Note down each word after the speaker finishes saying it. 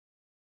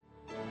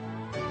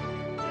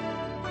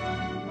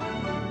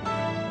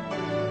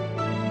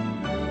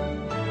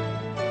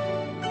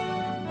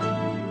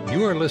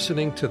You are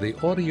listening to the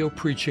audio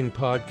preaching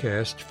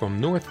podcast from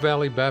North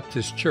Valley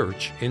Baptist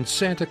Church in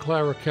Santa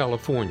Clara,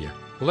 California,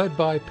 led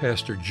by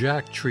Pastor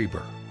Jack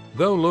Trieber.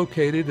 Though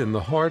located in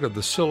the heart of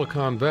the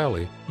Silicon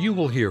Valley, you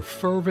will hear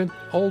fervent,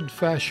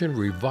 old-fashioned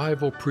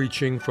revival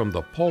preaching from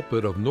the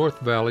pulpit of North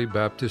Valley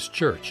Baptist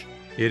Church.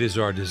 It is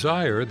our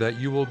desire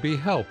that you will be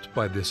helped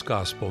by this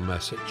gospel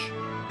message.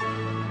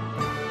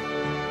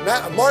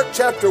 Mark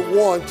chapter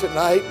 1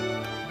 tonight,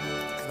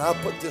 and I'll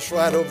put this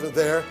right over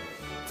there.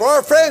 For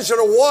our friends that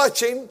are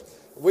watching,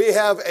 we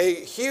have a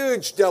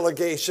huge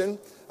delegation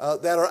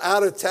that are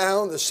out of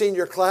town, the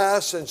senior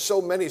class, and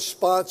so many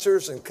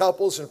sponsors and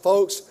couples and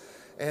folks.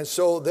 And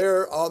so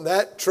they're on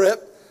that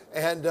trip.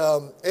 And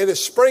it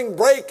is spring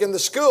break in the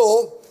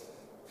school.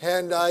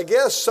 And I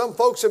guess some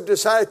folks have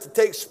decided to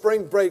take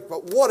spring break.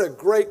 But what a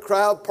great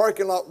crowd.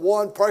 Parking lot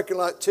 1, parking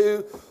lot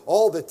 2,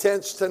 all the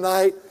tents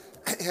tonight.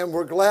 And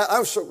we're glad,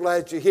 I'm so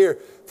glad you're here.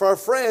 For our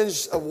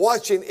friends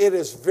watching, it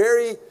is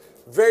very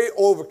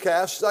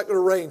overcast. It's not going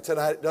to rain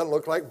tonight, it doesn't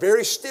look like.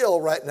 Very still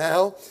right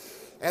now.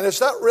 And it's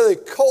not really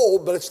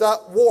cold, but it's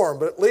not warm.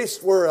 But at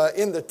least we're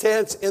in the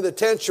tents. In the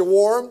tents you're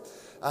warm,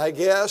 I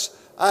guess.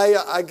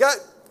 I got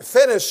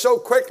finished so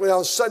quickly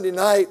on Sunday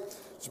night.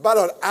 It's about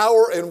an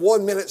hour and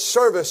 1 minute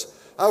service.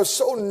 I was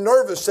so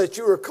nervous that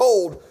you were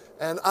cold.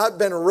 And I've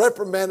been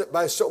reprimanded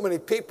by so many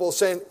people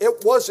saying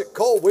it wasn't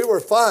cold. We were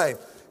fine.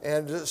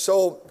 And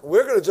so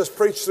we're going to just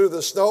preach through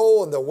the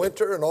snow and the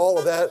winter and all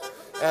of that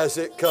as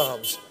it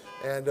comes.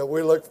 And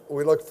we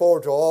look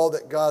forward to all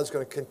that God's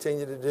going to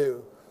continue to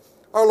do.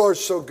 Our Lord's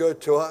so good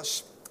to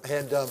us,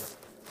 and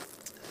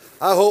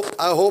I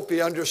hope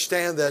you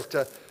understand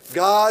that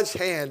God's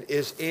hand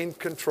is in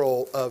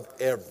control of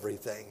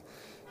everything.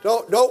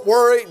 Don't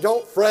worry,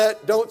 don't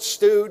fret, don't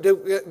stew,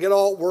 don't get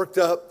all worked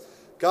up.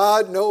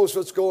 God knows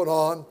what's going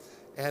on,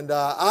 and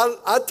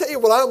I'll tell you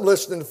what I'm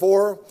listening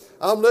for.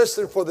 I'm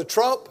listening for the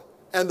trump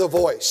and the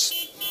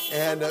voice,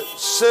 and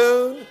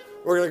soon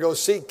we're going to go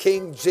see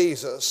King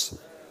Jesus.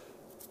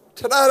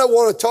 Tonight I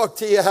want to talk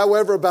to you,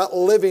 however, about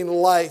living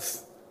life.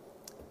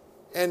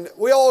 And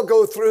we all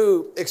go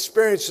through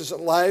experiences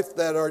in life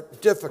that are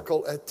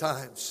difficult at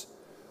times.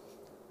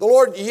 The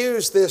Lord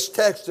used this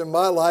text in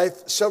my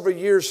life several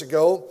years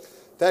ago.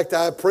 In fact,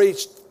 I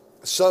preached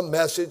some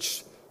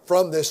message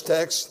from this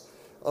text,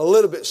 a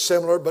little bit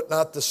similar, but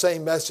not the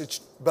same message.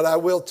 But I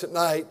will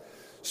tonight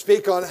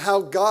speak on how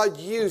God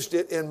used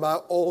it in my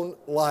own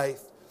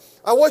life.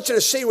 I want you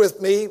to see with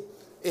me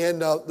in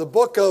the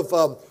book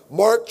of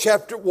Mark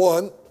chapter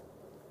 1,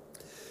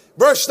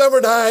 verse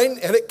number 9,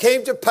 and it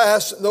came to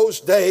pass in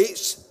those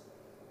days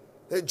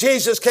that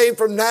Jesus came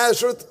from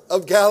Nazareth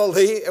of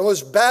Galilee and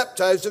was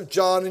baptized of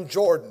John in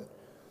Jordan.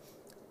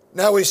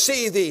 Now we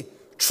see the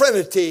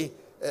Trinity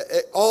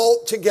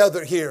all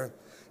together here.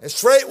 And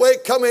straightway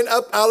coming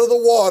up out of the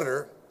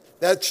water,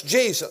 that's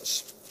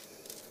Jesus.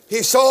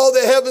 He saw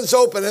the heavens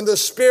open and the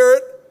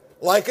Spirit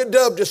like a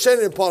dove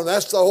descending upon him.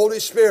 That's the Holy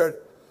Spirit.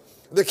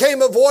 There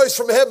came a voice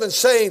from heaven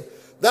saying,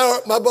 "Thou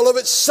art my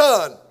beloved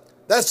Son."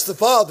 That's the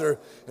Father,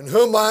 in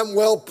whom I am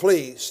well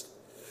pleased.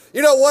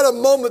 You know what a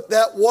moment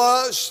that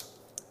was?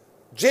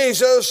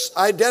 Jesus,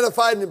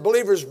 identified in the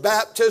believer's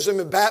baptism,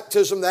 and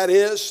baptism that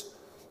is,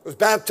 was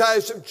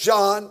baptized of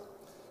John,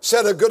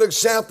 set a good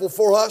example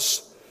for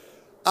us.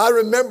 I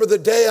remember the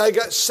day I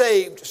got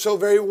saved so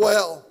very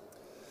well.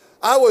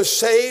 I was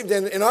saved,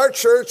 and in our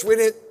church, we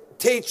didn't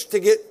teach to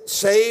get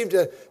saved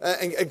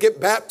and get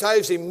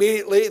baptized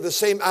immediately, the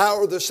same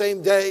hour, the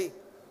same day.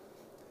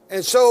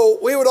 And so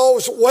we would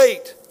always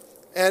wait,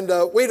 and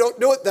we don't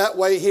do it that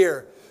way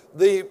here.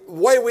 The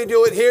way we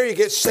do it here, you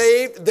get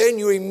saved, then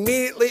you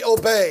immediately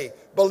obey.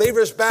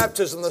 Believer's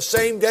baptism the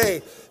same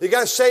day. You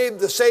got saved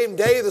the same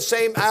day, the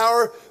same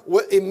hour,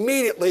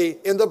 immediately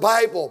in the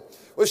Bible.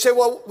 We say,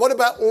 well, what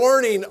about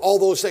learning all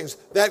those things?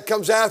 That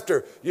comes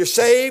after. You're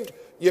saved,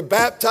 you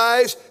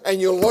baptize, and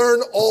you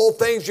learn all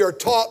things. You're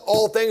taught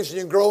all things, and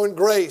you grow in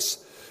grace.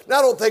 Now,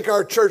 I don't think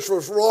our church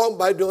was wrong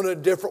by doing it a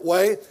different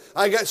way.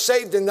 I got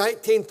saved in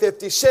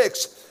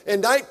 1956.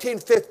 In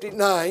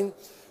 1959,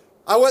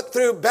 I went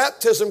through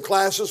baptism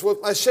classes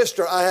with my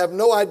sister. I have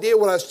no idea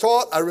what I was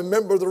taught. I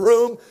remember the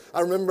room.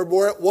 I remember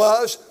where it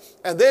was.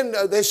 And then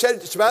they said,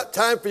 it's about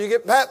time for you to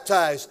get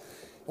baptized.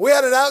 We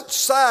had an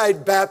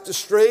outside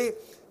baptistry,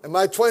 and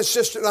my twin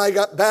sister and I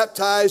got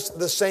baptized at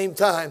the same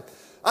time.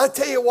 I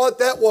tell you what,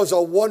 that was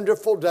a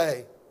wonderful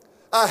day,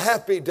 a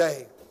happy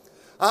day.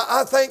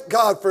 I thank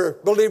God for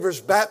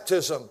believers'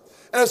 baptism,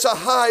 and it's a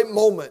high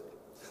moment.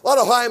 A lot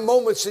of high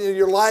moments in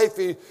your life.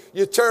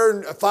 You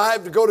turn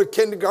 5 to go to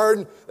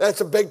kindergarten.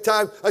 That's a big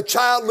time. A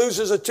child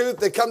loses a tooth.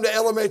 They come to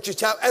elementary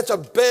chapel. That's a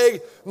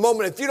big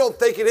moment. If you don't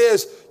think it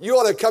is, you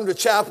ought to come to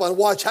chapel and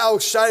watch how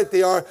excited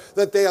they are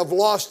that they have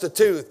lost a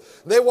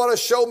tooth. They want to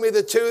show me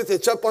the tooth.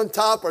 It's up on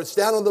top or it's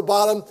down on the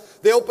bottom.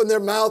 They open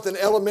their mouth in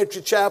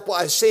elementary chapel.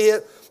 I see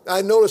it.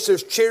 I notice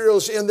there's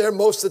Cheerios in there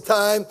most of the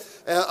time.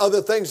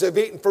 Other things they've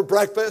eaten for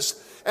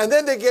breakfast. And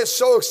then they get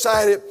so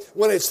excited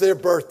when it's their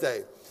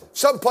birthday.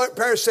 Some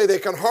parents say they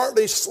can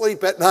hardly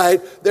sleep at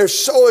night. They're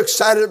so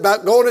excited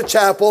about going to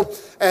chapel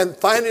and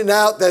finding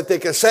out that they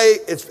can say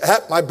it's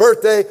my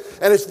birthday,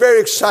 and it's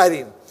very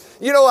exciting.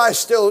 You know, I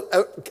still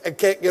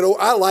can't get over.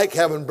 I like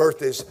having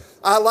birthdays.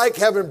 I like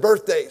having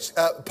birthdays,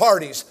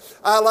 parties.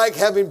 I like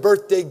having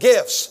birthday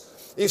gifts.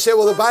 You say,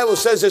 well, the Bible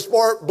says it's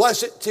more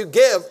blessed to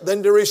give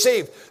than to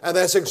receive. And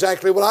that's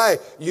exactly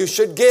what you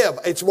should give.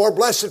 It's more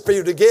blessed for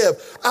you to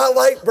give. I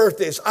like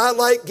birthdays. I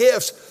like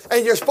gifts.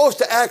 And you're supposed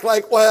to act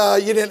like, well,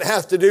 you didn't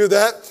have to do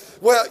that.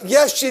 Well,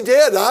 yes, you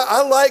did.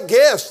 I like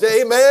gifts.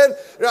 Amen.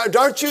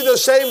 Aren't you the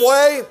same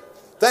way?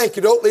 Thank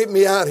you. Don't leave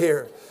me out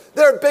here.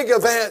 There are big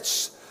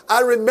events.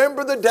 I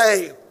remember the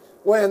day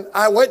when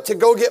I went to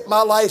go get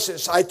my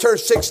license. I turned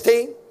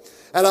 16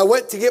 and I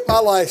went to get my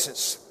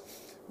license.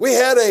 We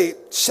had a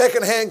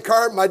secondhand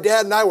car. My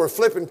dad and I were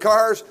flipping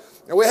cars.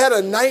 And we had a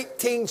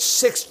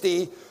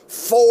 1960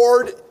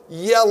 Ford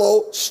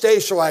yellow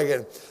station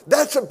wagon.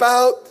 That's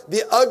about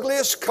the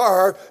ugliest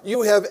car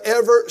you have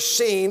ever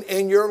seen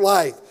in your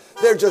life.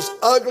 They're just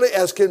ugly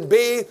as can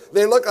be.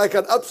 They look like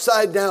an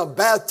upside down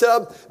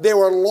bathtub. They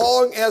were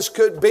long as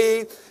could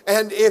be.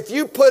 And if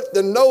you put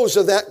the nose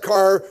of that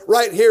car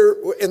right here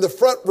in the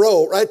front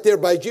row, right there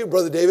by you,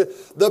 Brother David,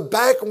 the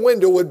back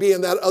window would be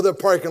in that other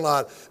parking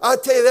lot. I'll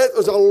tell you, that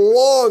was the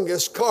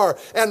longest car.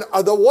 And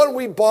the one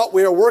we bought,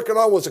 we were working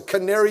on, was a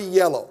canary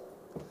yellow.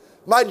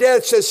 My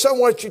dad said, son,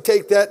 why don't you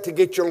take that to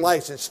get your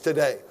license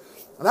today?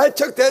 And I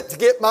took that to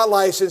get my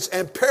license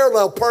and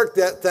parallel parked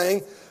that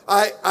thing.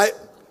 I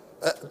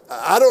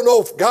don't know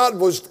if God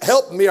was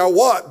helping me or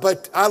what,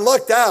 but I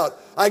lucked out.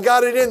 I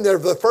got it in there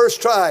for the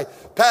first try,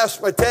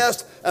 passed my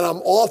test, and I'm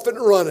off and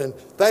running.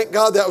 Thank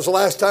God that was the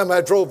last time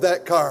I drove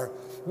that car.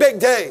 Big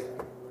day.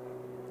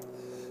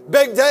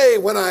 Big day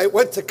when I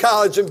went to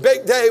college, and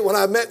big day when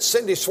I met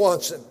Cindy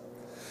Swanson.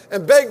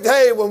 And big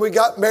day when we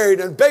got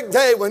married, and big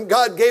day when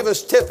God gave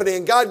us Tiffany,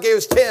 and God gave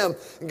us Tim,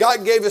 and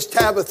God gave us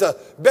Tabitha.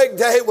 Big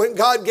day when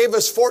God gave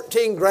us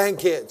 14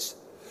 grandkids.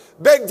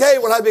 Big day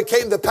when I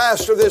became the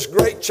pastor of this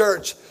great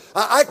church.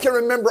 I can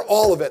remember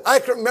all of it. I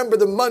can remember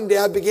the Monday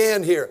I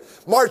began here,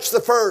 March the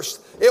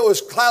 1st. It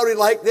was cloudy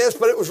like this,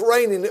 but it was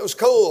raining. It was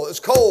cool. It was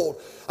cold.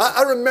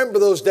 I remember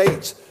those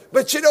dates.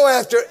 But you know,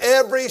 after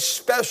every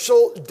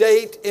special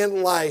date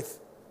in life,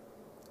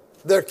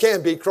 there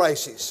can be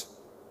crises.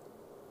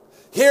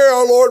 Here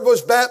our Lord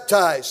was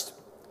baptized.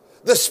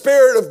 The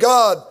Spirit of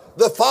God,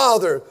 the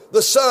Father,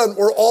 the Son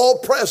were all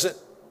present.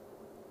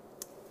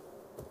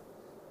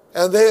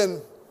 And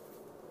then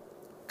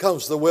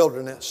comes the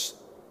wilderness.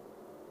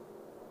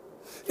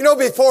 You know,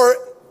 before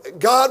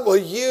God will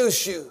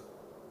use you,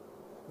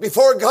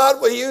 before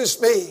God will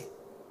use me,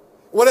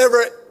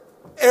 whatever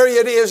area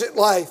it is in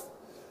life,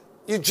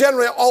 you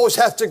generally always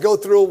have to go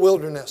through a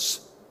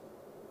wilderness.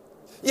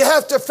 You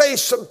have to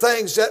face some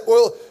things that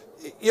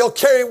you'll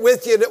carry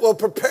with you, that will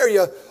prepare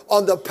you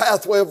on the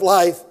pathway of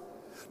life.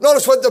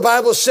 Notice what the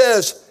Bible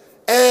says,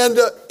 and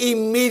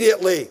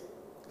immediately.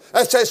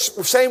 That's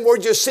that same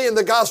word you see in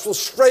the gospel,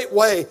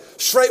 straightway.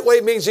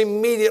 Straightway means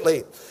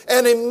immediately.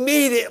 And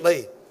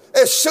immediately,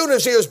 as soon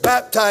as he was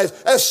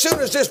baptized, as soon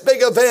as this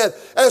big event,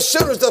 as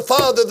soon as the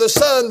Father, the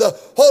Son, the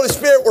Holy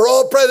Spirit were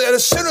all present, and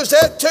as soon as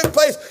that took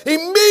place,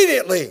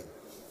 immediately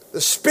the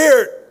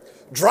Spirit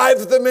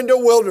drove them into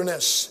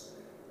wilderness.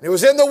 And he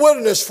was in the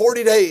wilderness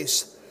 40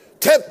 days,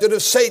 tempted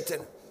of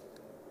Satan,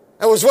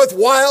 and was with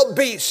wild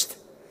beasts,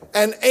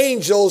 and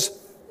angels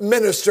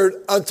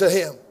ministered unto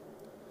him.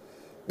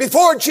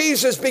 Before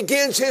Jesus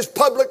begins his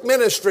public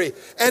ministry,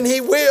 and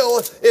he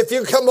will, if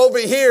you come over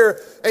here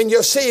and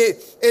you'll see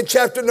in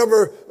chapter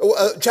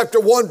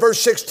 1,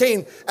 verse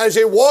 16, as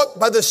he walked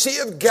by the Sea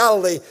of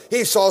Galilee,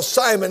 he saw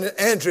Simon and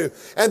Andrew,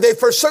 and they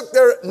forsook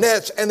their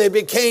nets and they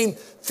became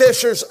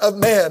fishers of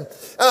men.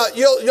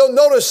 You'll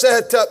notice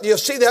that you'll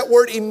see that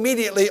word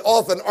immediately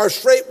often, or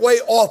straightway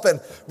often.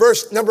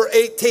 Verse number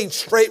 18,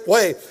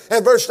 straightway.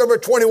 And verse number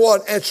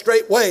 21, and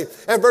straightway.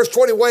 And verse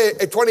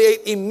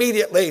 28,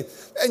 immediately.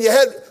 And you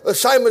had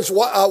Simon's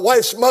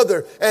wife's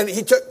mother, and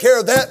he took care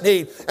of that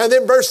need. And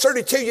then verse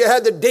 32, you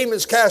had the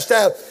demons cast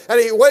out. And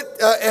he went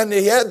and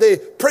he had the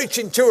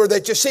preaching tour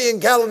that you see in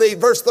Galilee,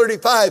 verse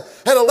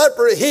 35. And a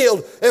leper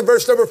healed in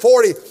verse number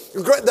 40.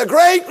 The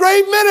great,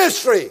 great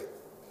ministry.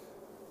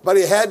 But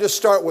he had to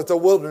start with a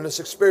wilderness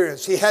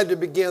experience. He had to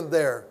begin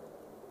there.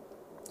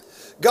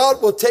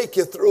 God will take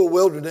you through a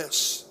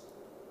wilderness.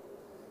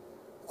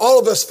 All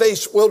of us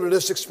face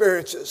wilderness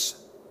experiences.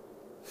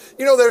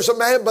 You know, there's a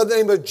man by the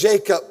name of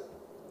Jacob.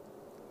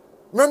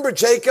 Remember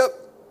Jacob?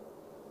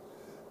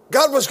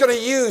 God was going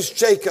to use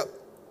Jacob.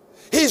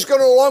 He's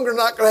no longer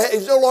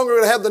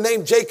going to have the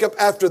name Jacob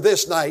after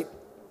this night.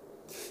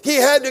 He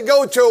had to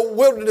go to a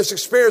wilderness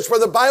experience where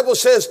the Bible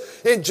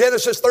says in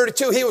Genesis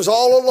 32, he was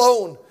all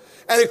alone.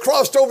 And he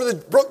crossed over the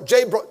brook,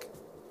 Jabbok,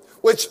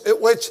 which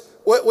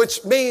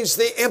means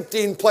the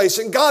emptying place.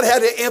 And God had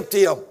to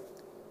empty him.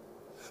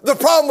 The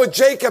problem with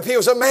Jacob, he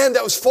was a man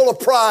that was full of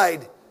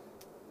pride.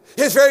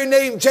 His very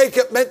name,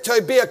 Jacob, meant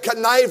to be a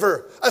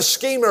conniver, a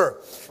schemer.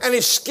 And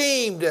he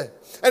schemed.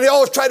 And he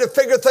always tried to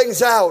figure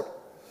things out.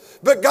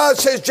 But God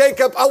says,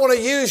 Jacob, I want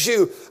to use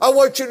you. I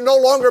want you to no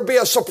longer be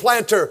a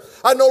supplanter.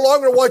 I no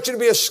longer want you to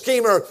be a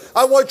schemer.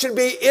 I want you to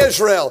be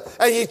Israel.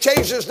 And he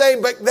changed his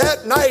name. But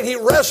that night he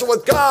wrestled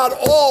with God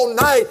all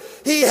night.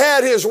 He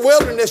had his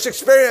wilderness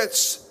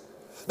experience.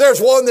 There's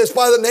one that's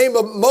by the name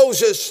of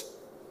Moses.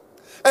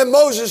 And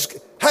Moses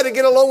had to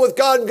get alone with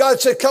God. And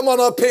God said, come on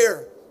up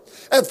here.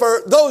 And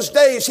for those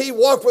days, he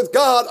walked with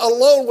God,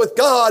 alone with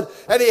God.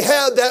 And he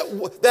had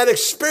that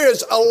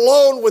experience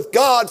alone with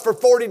God for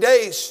 40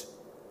 days.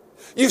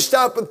 You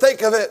stop and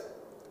think of it.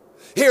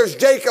 Here's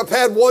Jacob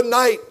had one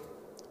night.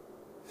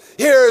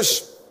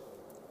 Here's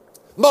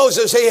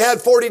Moses, he had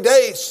 40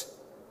 days.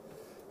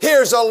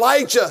 Here's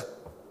Elijah.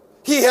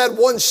 He had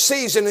one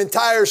season,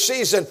 entire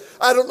season.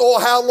 I don't know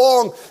how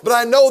long, but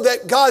I know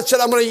that God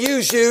said, I'm going to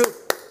use you.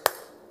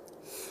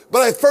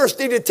 But I first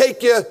need to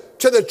take you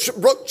to the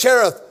brook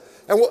Cherith.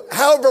 And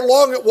however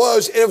long it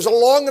was a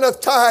long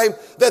enough time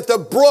that the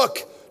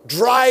brook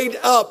dried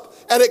up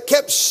and it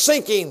kept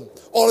sinking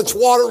on its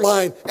water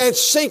line and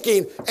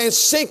sinking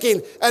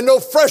and no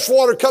fresh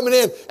water coming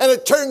in, and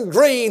it turned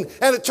green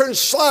and it turned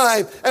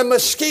slime and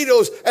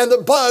mosquitoes and the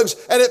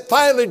bugs, and it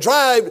finally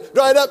dried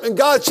up. And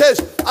God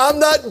says, I'm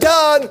not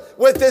done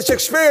with this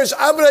experience.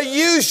 I'm going to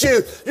use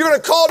you. You're going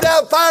to call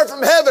down fire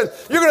from heaven.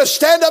 You're going to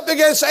stand up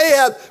against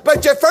Ahab,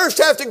 but you first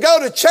have to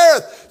go to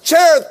Cherith.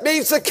 Cherith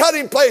means the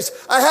cutting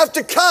place. I have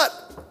to cut.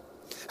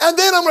 And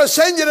then I'm going to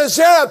send you to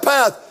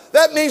Zarephath.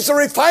 That means the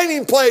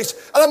refining place.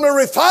 And I'm going to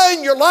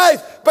refine your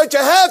life. But you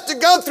have to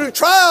go through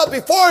trial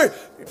before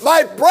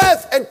my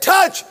breath and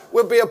touch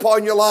will be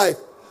upon your life.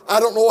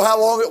 I don't know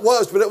how long it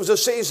was, but it was a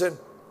season.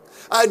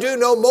 I do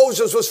know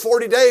Moses was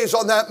 40 days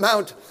on that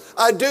mount.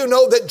 I do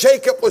know that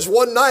Jacob was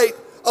one night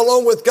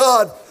alone with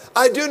God.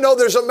 I do know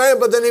there's a man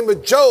by the name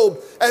of Job,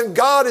 and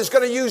God is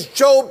going to use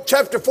Job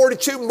chapter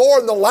 42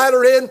 more in the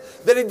latter end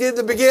than he did in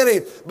the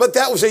beginning. But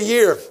that was a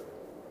year.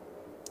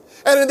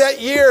 And in that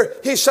year,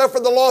 he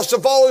suffered the loss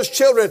of all his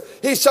children.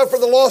 He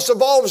suffered the loss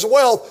of all of his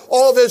wealth,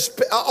 all of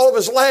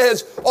his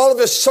lands, all of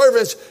his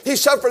servants. He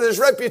suffered his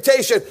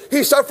reputation.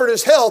 He suffered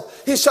his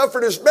health. He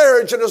suffered his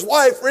marriage, and his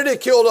wife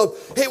ridiculed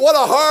him. What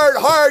a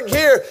hard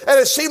year. And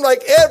it seemed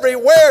like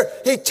everywhere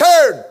he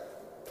turned,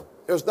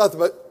 there was nothing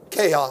but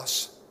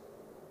chaos.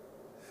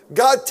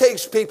 God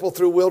takes people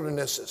through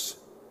wildernesses.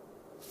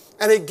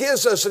 And he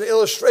gives us an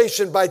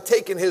illustration by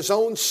taking his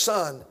own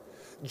son,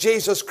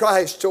 Jesus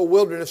Christ, to a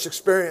wilderness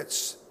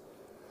experience.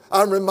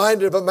 I'm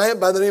reminded of a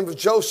man by the name of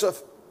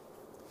Joseph.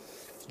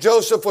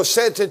 Joseph was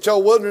sent into a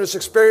wilderness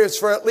experience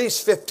for at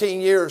least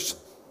 15 years.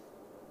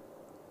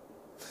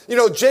 You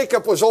know,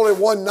 Jacob was only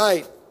one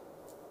night.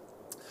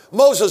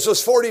 Moses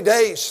was 40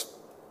 days.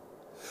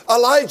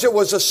 Elijah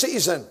was a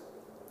season.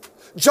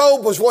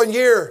 Job was 1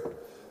 year.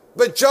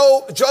 But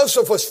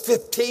Joseph was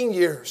 15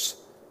 years.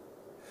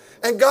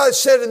 And God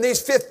said, in these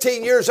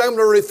 15 years, I'm going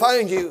to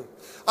refine you.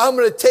 I'm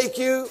going to take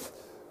you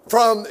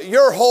from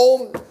your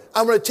home.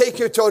 I'm going to take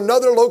you to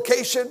another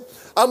location.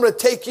 I'm going to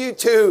take you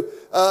to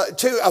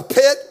a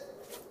pit,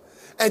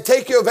 and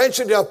take you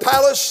eventually to a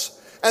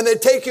palace, and then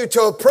take you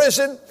to a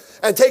prison,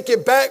 and take you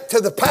back to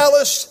the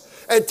palace,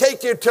 and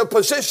take you to a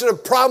position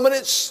of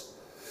prominence.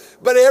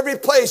 But every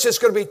place is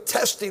going to be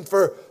testing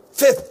for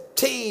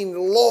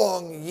 15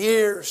 long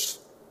years.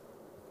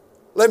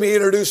 Let me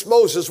introduce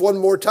Moses one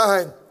more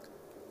time.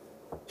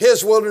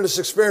 His wilderness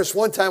experience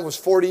one time was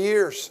 40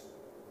 years.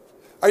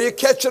 Are you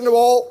catching them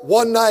all?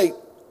 One night.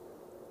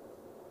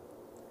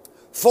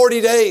 40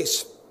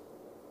 days.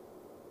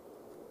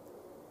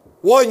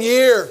 1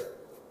 year.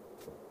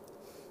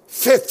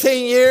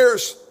 15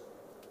 years.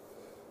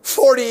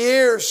 40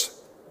 years.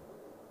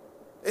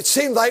 It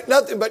seemed like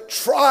nothing but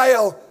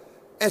trial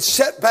and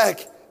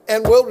setback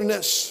and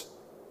wilderness.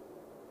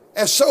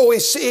 And so we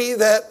see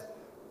that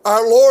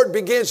our Lord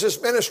begins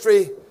his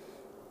ministry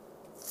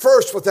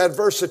first with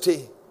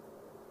adversity.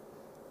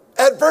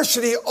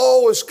 Adversity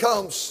always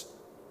comes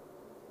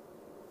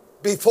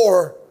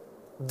before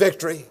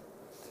victory.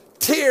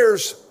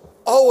 Tears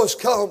always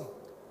come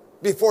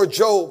before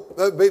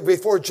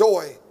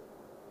joy.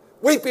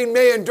 Weeping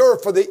may endure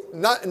for the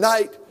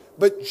night,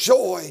 but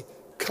joy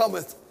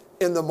cometh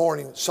in the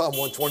morning. Psalm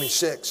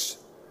 126.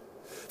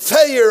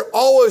 Failure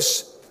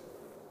always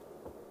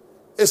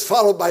is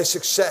followed by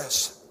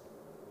success.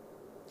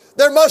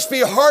 There must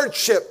be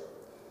hardship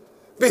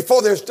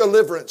before there's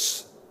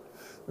deliverance.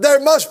 There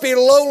must be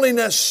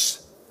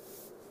loneliness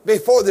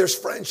before there's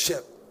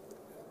friendship.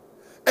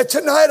 And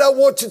tonight I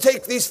want to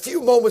take these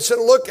few moments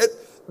and look at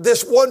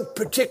this one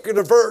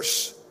particular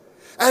verse.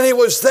 And he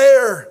was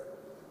there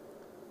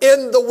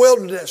in the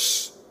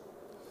wilderness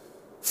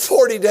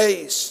 40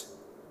 days.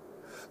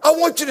 I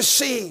want you to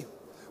see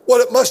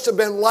what it must have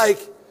been like,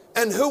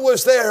 and who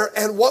was there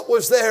and what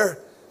was there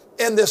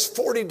in this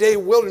 40-day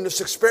wilderness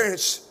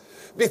experience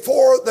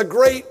before the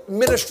great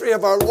ministry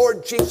of our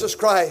Lord Jesus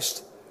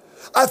Christ.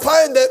 I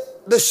find that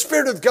the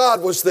Spirit of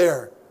God was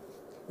there.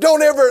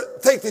 Don't ever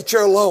think that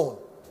you're alone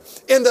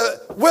in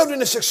the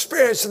wilderness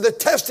experience and the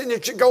testing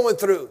that you're going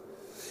through.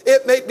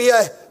 It may be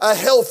a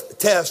health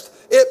test.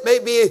 It may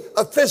be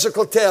a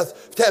physical test.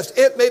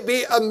 It may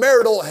be a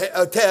marital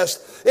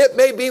test. It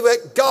may be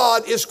that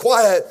God is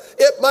quiet.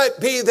 It might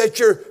be that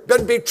you're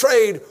been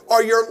betrayed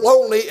or you're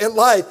lonely in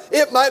life.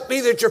 It might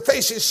be that you're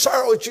facing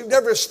sorrow that you've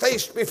never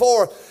faced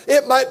before.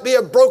 It might be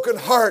a broken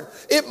heart.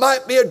 It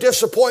might be a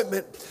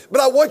disappointment.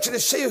 But I want you to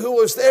see who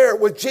was there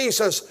with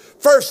Jesus.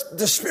 First,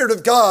 the Spirit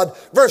of God.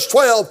 Verse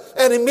 12,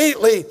 and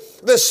immediately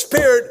the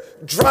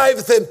Spirit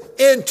driveth him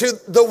into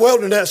the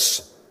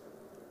wilderness.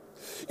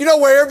 You know,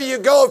 wherever you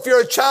go, if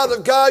you're a child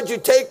of God, you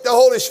take the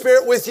Holy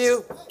Spirit with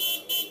you.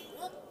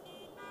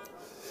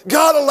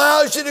 God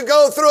allows you to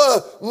go through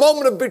a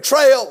moment of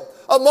betrayal,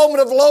 a moment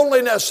of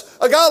loneliness.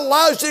 God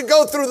allows you to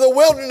go through the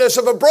wilderness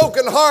of a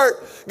broken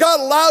heart. God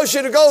allows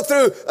you to go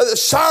through the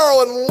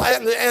sorrow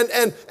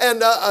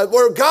and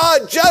where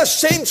God just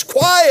seems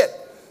quiet.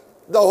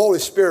 The Holy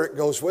Spirit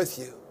goes with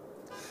you.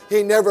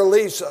 He never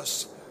leaves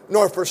us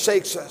nor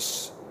forsakes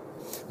us.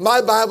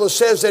 My Bible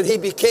says that he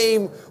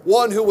became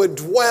one who would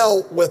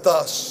dwell with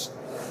us.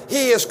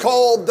 He is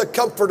called the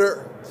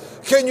Comforter.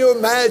 Can you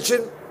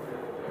imagine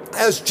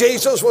as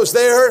Jesus was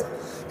there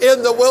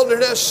in the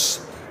wilderness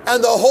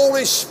and the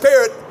Holy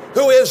Spirit,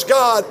 who is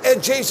God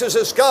and Jesus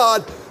is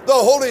God, the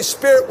Holy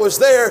Spirit was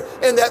there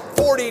in that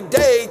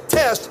 40-day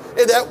test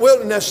in that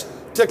wilderness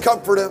to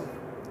comfort him.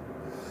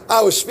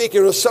 I was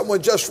speaking with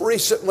someone just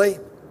recently,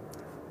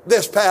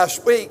 this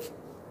past week,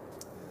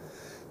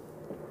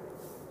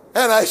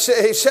 and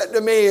he said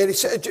to me, and he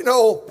said, you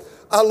know,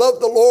 I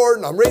love the Lord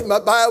and I'm reading my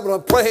Bible and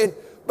I'm praying,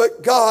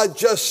 but God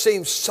just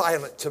seems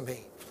silent to me.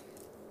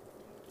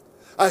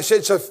 I said,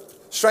 it's a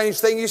strange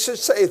thing you should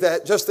say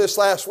that. Just this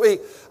last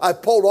week, I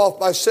pulled off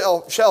my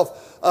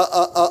shelf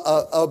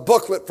a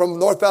booklet from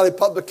North Valley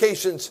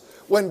Publications,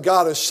 When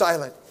God is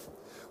Silent.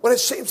 When it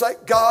seems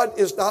like God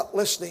is not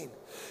listening.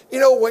 You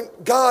know, when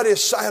God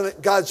is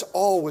silent, God's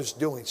always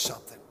doing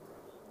something.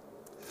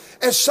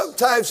 And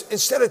sometimes,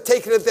 instead of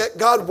taking it that,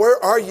 God,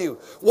 where are you?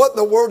 What in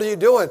the world are you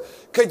doing?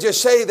 Could you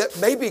say that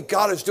maybe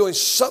God is doing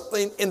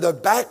something in the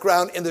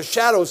background, in the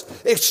shadows,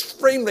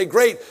 extremely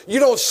great?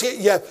 You don't see it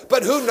yet,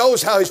 but who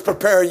knows how he's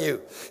preparing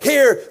you?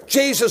 Here,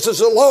 Jesus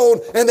is alone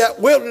in that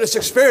wilderness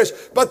experience,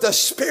 but the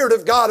Spirit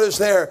of God is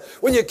there.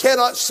 When you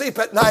cannot sleep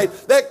at night,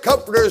 that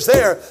Comforter is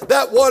there.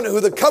 That one who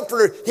the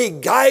Comforter, he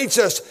guides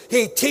us,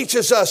 he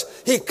teaches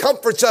us, he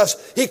comforts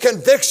us, he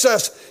convicts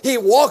us, he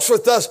walks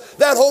with us.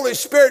 That Holy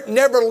Spirit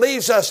never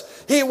leaves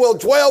us. He will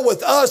dwell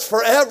with us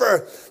forever.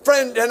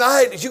 Friend,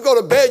 tonight, as you go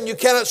to bed and you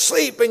cannot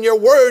sleep and you're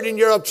worried and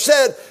you're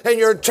upset and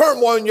you're in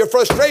turmoil and you're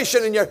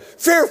frustration and you're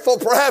fearful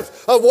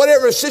perhaps of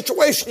whatever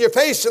situation you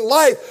face in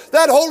life,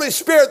 that Holy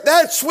Spirit,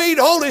 that sweet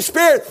Holy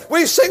Spirit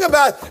we sing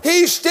about,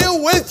 he's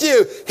still with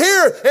you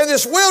here in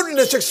this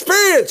wilderness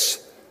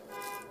experience.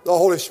 The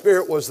Holy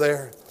Spirit was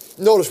there.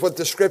 Notice what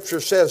the Scripture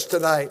says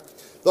tonight.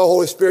 The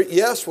Holy Spirit,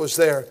 yes, was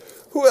there.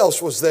 Who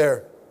else was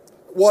there?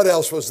 What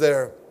else was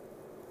there?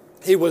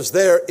 He was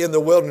there in the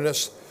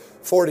wilderness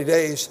 40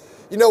 days.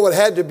 You know what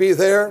had to be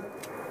there?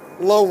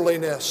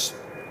 Loneliness.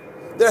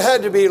 There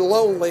had to be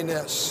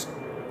loneliness.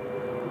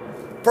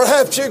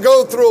 Perhaps you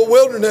go through a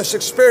wilderness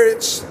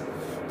experience.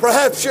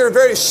 Perhaps you're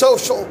very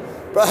social.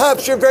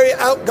 Perhaps you're very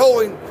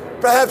outgoing.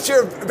 Perhaps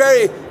you're a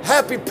very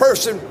happy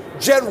person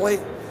generally.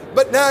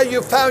 But now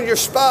you've found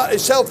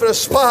yourself in a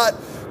spot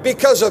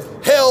because of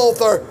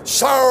health or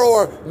sorrow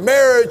or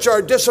marriage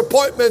or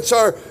disappointments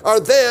or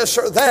this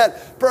or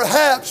that.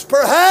 Perhaps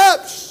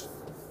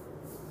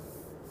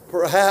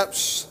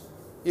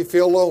you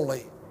feel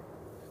lonely.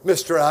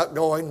 Mr.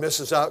 Outgoing,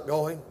 Mrs.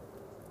 Outgoing.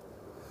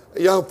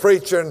 A young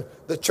preacher in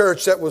the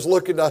church that was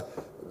looking to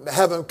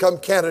have him come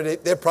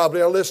candidate, they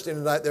probably are listening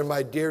tonight. They're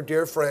my dear,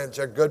 dear friends.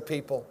 They're good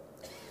people.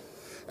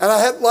 And I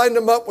had lined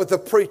them up with a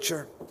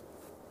preacher.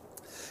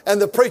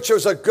 And the preacher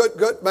was a good,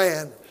 good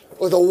man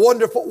with a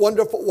wonderful,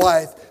 wonderful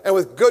wife and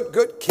with good,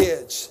 good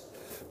kids.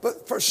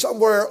 But for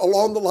somewhere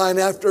along the line,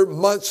 after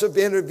months of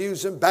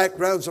interviews and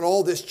backgrounds and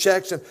all this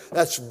checks, and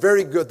that's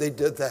very good they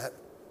did that.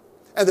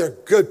 And they're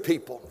good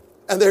people.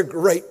 And they're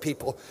great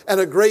people. And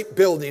a great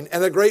building.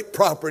 And a great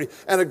property.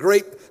 And a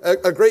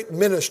great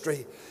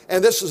ministry.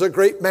 And this is a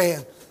great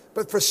man.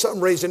 But for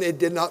some reason, it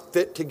did not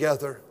fit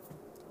together.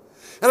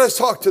 And I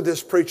talked to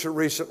this preacher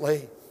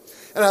recently.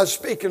 And I was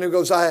speaking, and he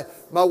goes,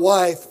 my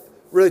wife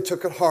really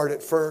took it hard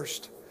at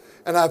first.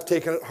 And I've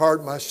taken it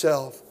hard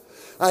myself.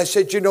 I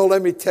said,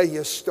 let me tell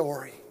you a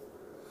story.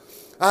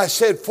 I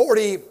said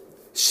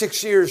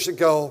 46 years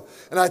ago,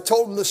 and I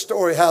told him the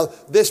story how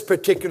this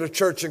particular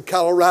church in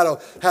Colorado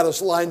had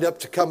us lined up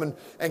to come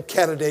and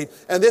candidate.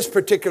 And this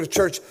particular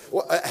church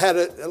had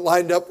it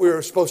lined up. We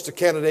were supposed to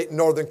candidate in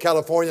Northern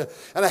California.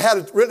 And I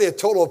had really a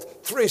total of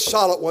 3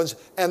 solid ones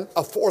and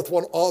a 4th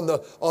one on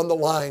the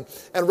line.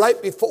 And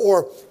right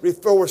before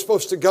we're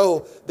supposed to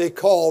go, they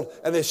called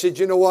and they said,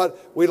 you know what?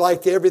 We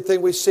like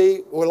everything we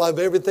see. We love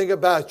everything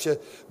about you.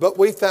 But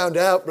we found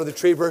out, Brother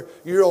Trieber,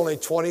 you're only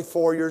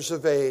 24 years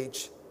of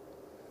age.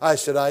 I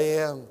said, I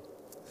am.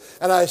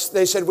 And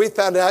they said, we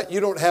found out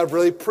you don't have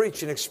really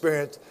preaching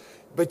experience,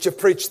 but you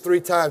preached 3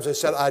 times. I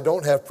said, I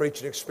don't have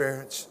preaching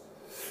experience.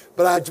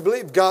 but I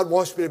believe God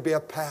wants me to be a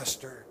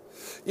pastor.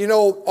 You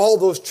know, all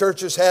those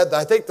churches had,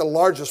 I think the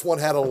largest one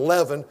had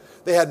 11.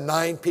 They had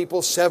 9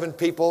 people, 7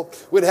 people.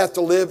 We'd have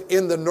to live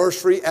in the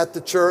nursery at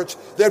the church.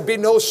 There'd be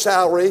no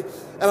salary.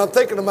 And I'm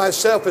thinking to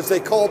myself as they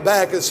called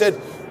back and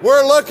said,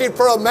 we're looking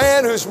for a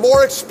man who's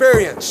more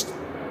experienced.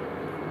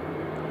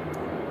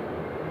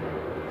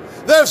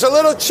 There's a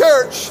little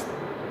church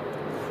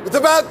with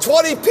about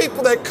 20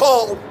 people that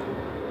called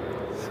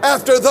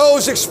after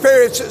those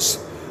experiences.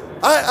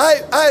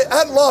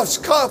 I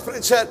lost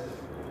confidence that,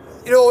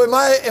 you know,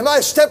 am I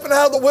stepping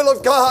out of the will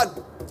of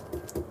God?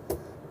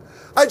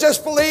 I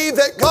just believe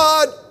that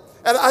God,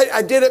 and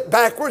I did it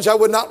backwards. I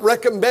would not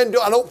recommend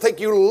it. I don't think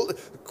you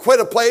quit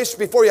a place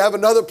before you have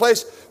another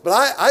place. But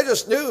I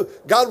just knew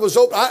God was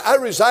open. I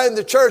resigned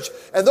the church.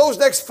 And those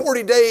next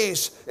 40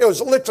 days, it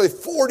was literally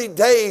 40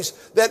 days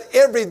that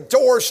every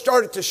door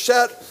started to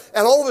shut.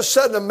 And all of a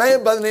sudden, a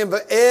man by the name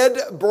of Ed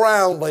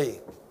Brownlee,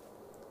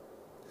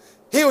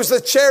 he was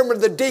the chairman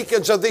of the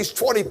deacons of these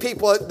 20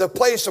 people at the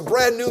place, a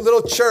brand new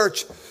little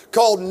church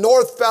called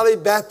North Valley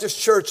Baptist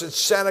Church in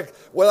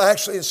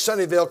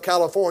Sunnyvale,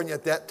 California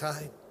at that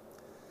time.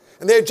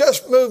 And they had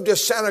just moved to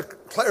Santa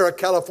Clara,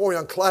 California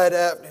on Clyde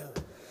Avenue.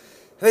 And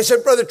they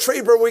said, Brother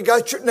Trieber, we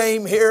got your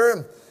name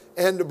here.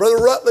 And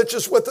Brother Rutledge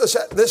is with us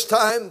at this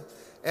time.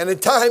 And in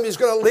time he's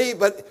going to leave,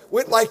 but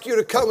we'd like you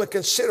to come and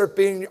consider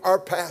being our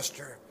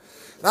pastor.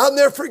 And I'll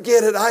never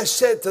forget it. I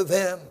said to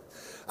them,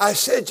 I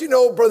said, you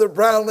know, Brother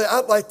Brownlee,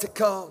 I'd like to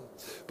come.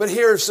 But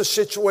here's the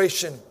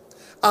situation.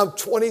 I'm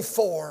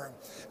 24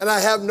 and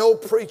I have no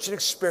preaching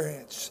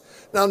experience.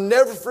 And I'll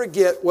never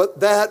forget what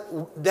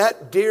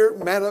that dear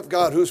man of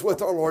God who's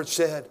with our Lord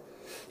said.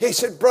 He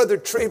said, Brother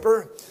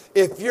Trieber,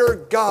 if you're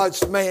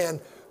God's man,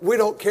 we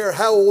don't care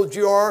how old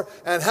you are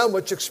and how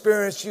much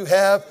experience you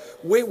have.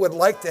 We would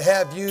like to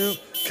have you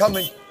come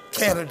and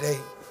candidate.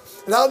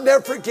 And I'll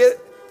never forget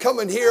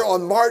coming here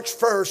on March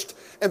 1st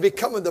and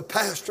becoming the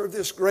pastor of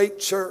this great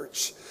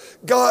church.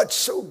 God's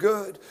so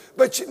good.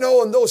 But you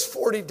know, in those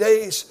 40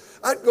 days,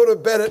 I'd go to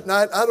bed at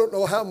night. I don't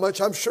know how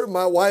much. I'm sure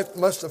my wife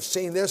must have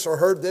seen this or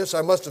heard this.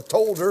 I must have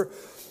told her.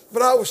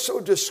 But I was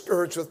so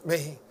discouraged with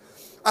me.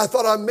 I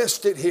thought I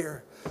missed it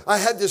here. I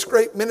had this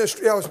great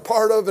ministry I was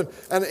part of,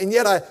 and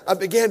yet I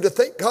began to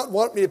think God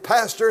wanted me to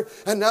pastor,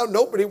 and now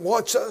nobody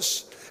wants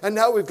us. And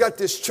now we've got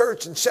this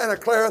church in Santa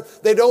Clara.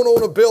 They don't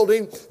own a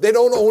building. They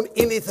don't own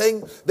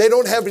anything. They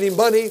don't have any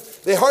money.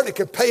 They hardly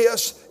can pay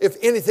us, if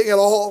anything at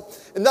all.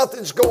 And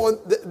nothing's going,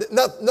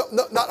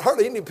 not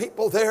hardly any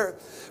people there.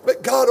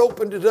 But God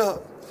opened it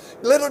up.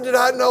 Little did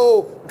I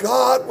know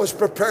God was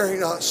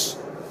preparing us.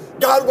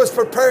 God was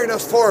preparing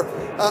us for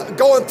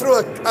going through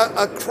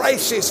a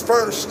crisis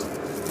first.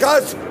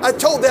 I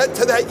told that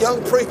to that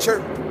young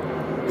preacher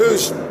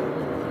who's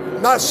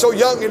not so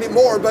young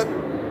anymore, but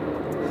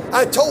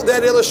I told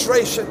that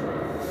illustration.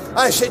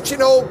 I said, you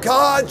know,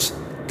 God's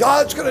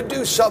going to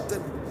do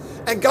something.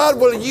 And God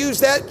will use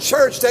that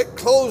church that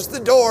closed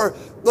the door,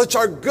 which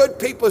are good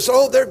people. So,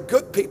 oh, they're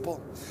good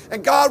people.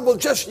 And God will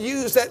just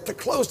use that to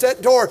close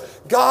that door.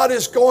 God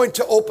is going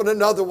to open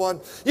another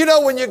one. You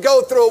know, when you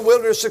go through a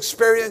wilderness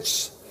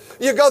experience,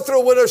 you go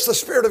through a wilderness, the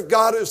Spirit of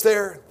God is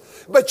there.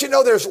 But you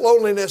know, there's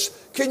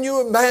loneliness. Can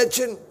you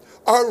imagine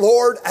our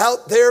Lord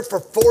out there for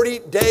 40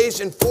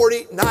 days and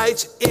 40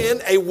 nights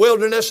in a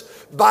wilderness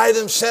by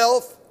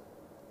themselves?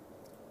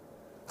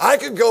 I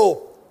could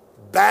go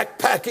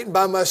backpacking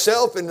by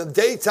myself in the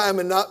daytime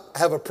and not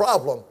have a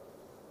problem.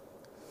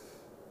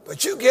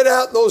 But you get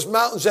out in those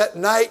mountains at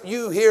night,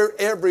 you hear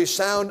every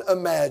sound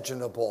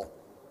imaginable.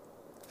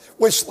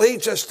 Which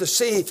leads us to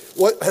see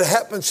what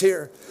happens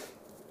here.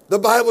 The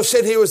Bible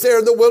said he was there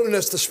in the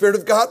wilderness. The Spirit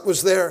of God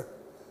was there.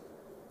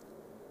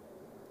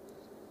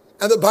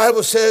 And the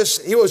Bible says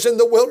he was in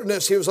the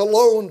wilderness. He was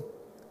alone.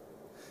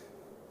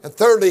 And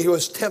thirdly, he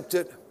was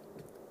tempted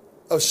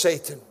of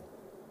Satan.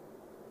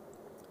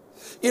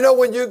 You know,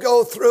 when you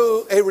go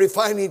through a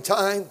refining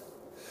time,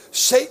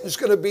 Satan's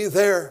going to be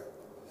there.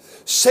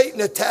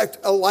 Satan attacked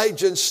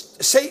Elijah. And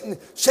Satan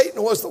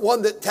was the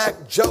one that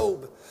attacked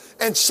Job.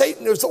 And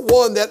Satan was the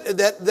one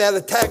that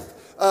attacked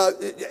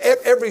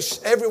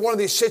every one of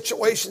these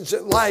situations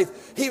in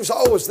life. He was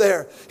always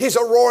there. He's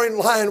a roaring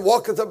lion,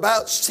 walketh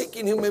about,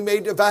 seeking whom he may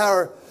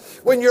devour.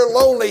 When you're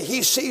lonely,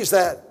 he sees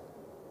that.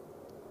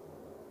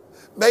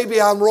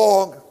 Maybe I'm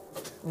wrong.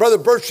 Brother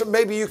Bertram,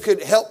 maybe you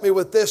could help me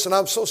with this, and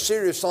I'm so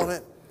serious on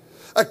it.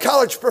 A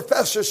college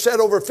professor said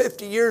over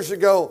 50 years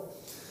ago,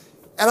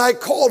 and I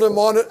called him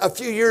on it a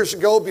few years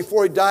ago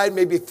before he died,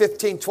 maybe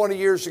 15, 20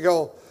 years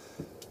ago.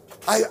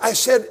 I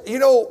said, you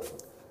know,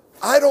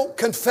 I don't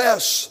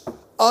confess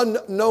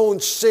unknown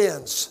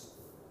sins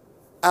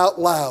out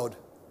loud.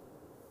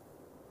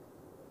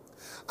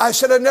 I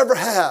said, I never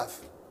have.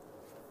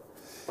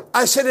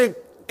 I said,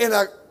 in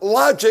a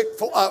logic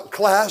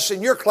class,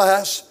 in your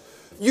class,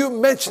 you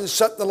mentioned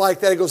something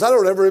like that. He goes, I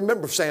don't ever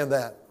remember saying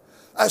that.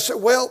 I said,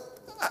 well,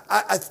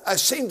 I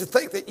seem to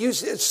think that you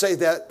did say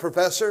that,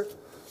 Professor.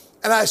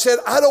 And I said,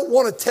 I don't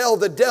want to tell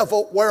the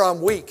devil where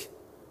I'm weak.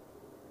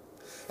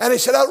 And he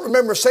said, I don't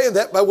remember saying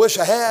that, but I wish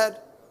I had.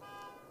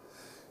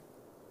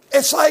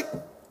 It's like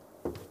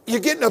you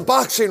get in a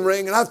boxing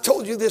ring, and I've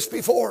told you this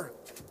before,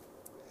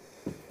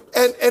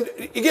 and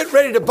you get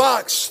ready to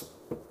box,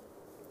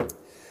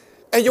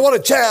 and you want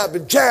to jab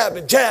and jab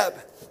and jab,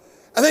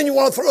 and then you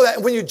want to throw that,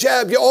 and when you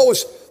jab, you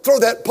always throw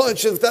that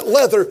punch, and with that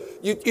leather,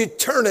 you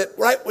turn it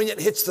right when it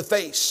hits the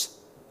face.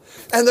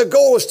 And the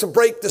goal is to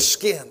break the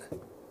skin.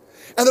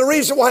 And the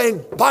reason why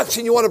in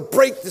boxing you want to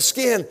break the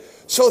skin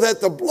so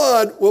that the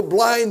blood will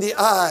blind the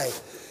eye.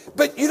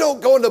 But you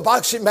don't go into a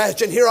boxing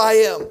match, and here I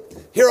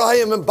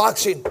am in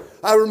boxing.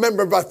 I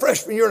remember my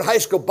freshman year in high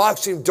school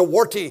boxing,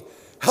 Duarte.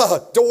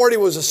 Duarte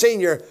was a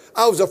senior.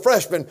 I was a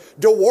freshman.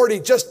 Duarte,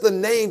 just the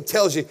name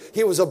tells you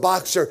he was a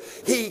boxer.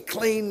 He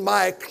cleaned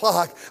my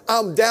clock.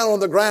 I'm down on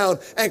the ground,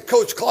 and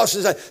Coach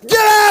Clausen said,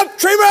 "Get up,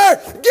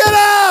 Trieber! Get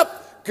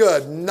up!"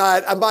 Good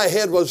night. And my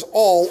head was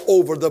all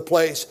over the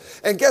place.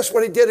 And guess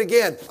what he did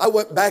again? I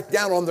went back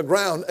down on the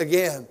ground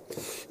again.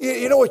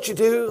 You know what you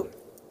do?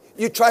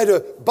 You try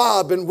to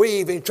bob and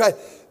weave, and you try,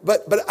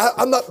 but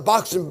I'm not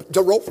boxing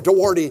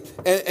Duarte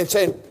and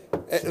saying,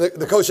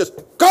 the coach says,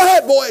 "Go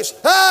ahead, boys."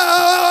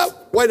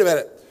 Wait a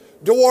minute.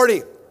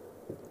 Duarte,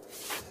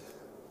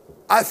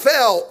 I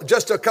fell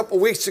just a couple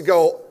weeks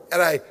ago,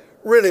 and I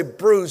really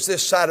bruised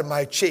this side of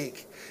my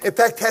cheek. In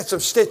fact, had some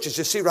stitches.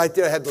 You see right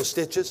there, I had those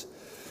stitches.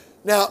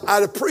 Now,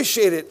 I'd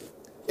appreciate it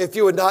if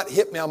you would not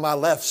hit me on my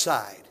left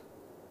side,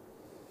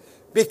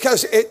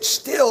 because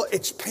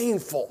it's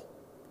painful.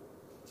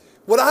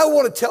 Would I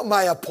want to tell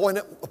my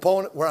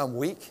opponent where I'm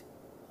weak?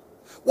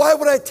 Why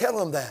would I tell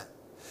him that?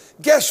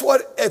 Guess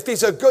what? If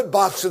he's a good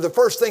boxer, the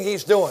first thing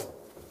he's doing,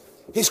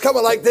 he's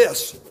coming like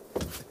this.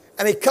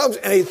 And he comes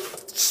and he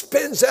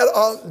spins that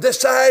on this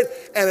side,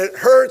 and it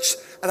hurts,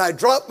 and I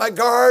drop my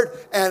guard,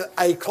 and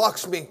he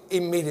clocks me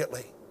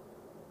immediately.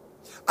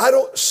 I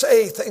don't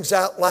say things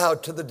out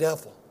loud to the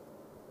devil.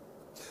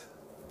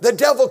 The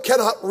devil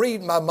cannot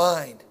read my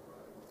mind.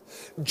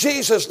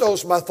 Jesus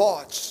knows my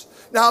thoughts.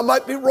 Now, I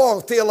might be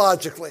wrong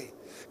theologically,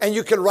 and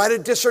you can write a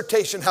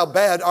dissertation how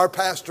bad our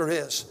pastor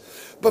is.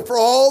 But for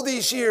all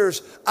these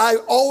years, I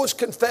always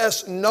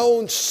confess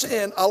known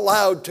sin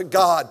aloud to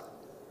God.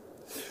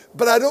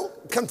 But I don't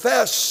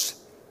confess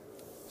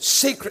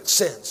secret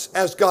sins,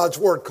 as God's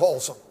word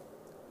calls them.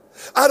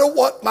 I don't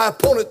want my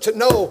opponent to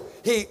know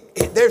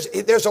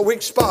there's a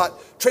weak spot.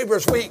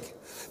 Trieber's weak.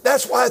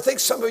 That's why I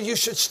think some of you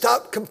should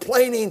stop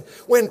complaining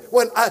when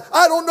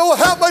I don't know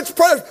how much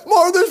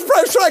more of this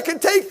pressure I can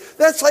take.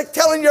 That's like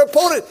telling your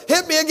opponent,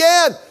 "Hit me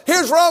again.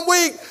 Here's where I'm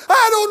weak.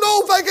 I don't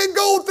know if I can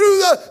go through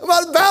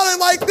the valley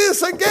like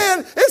this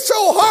again. It's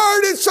so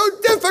hard. It's so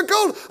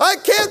difficult. I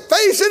can't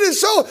face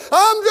it.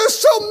 I'm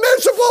just so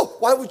miserable."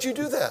 Why would you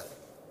do that?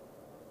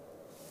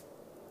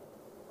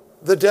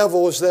 The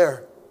devil was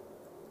there.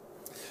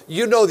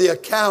 You know the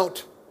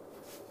account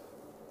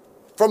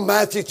from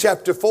Matthew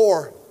chapter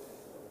 4.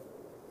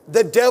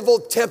 The devil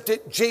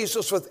tempted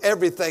Jesus with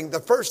everything. The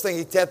first thing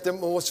he tempted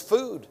him was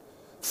food.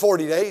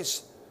 40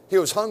 days. He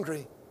was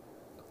hungry.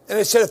 And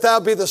he said, "If thou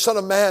be the Son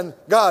of Man,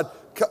 God,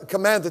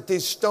 command that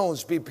these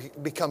stones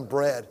become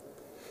bread."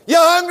 "You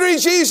hungry,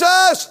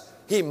 Jesus?"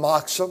 He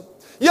mocks him.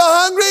 "You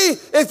hungry?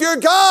 If you're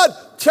God,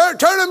 turn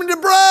them into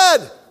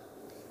bread."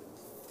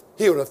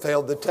 He would have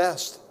failed the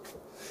test.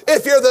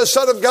 "If you're the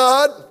Son of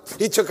God,"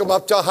 he took him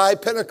up to a high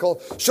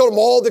pinnacle, showed him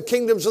all the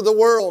kingdoms of the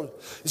world.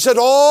 He said,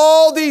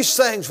 "All these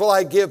things will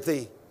I give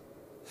thee,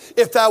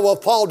 if thou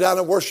wilt fall down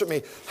and worship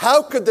me."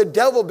 How could the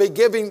devil be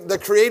giving the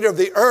creator of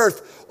the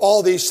earth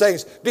all these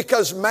things?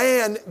 Because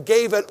man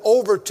gave it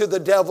over to the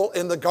devil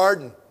in the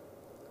garden.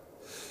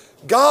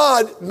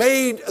 God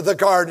made the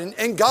garden,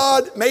 and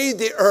God made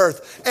the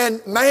earth,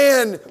 and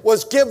man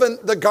was given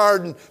the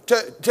garden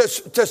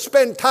to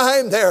spend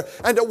time there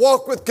and to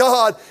walk with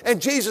God.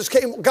 And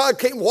God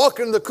came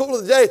walking in the cool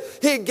of the day.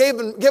 He had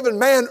given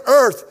man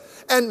earth,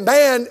 and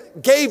man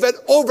gave it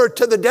over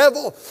to the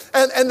devil.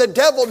 And the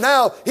devil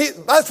now,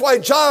 that's why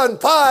 1 John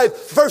 5,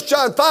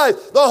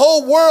 the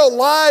whole world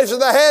lies in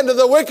the hand of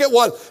the wicked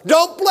one.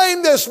 Don't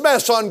blame this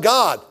mess on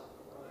God.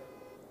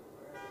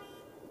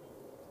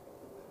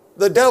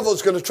 The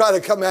devil's going to try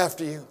to come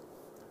after you.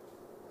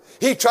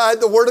 He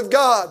tried the Word of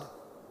God,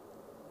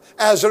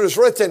 as it is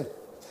written,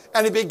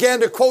 and he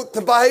began to quote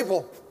the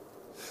Bible.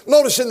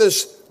 Notice in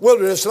this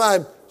wilderness, and I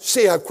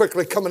see I'm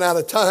quickly coming out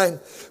of time,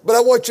 but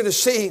I want you to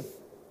see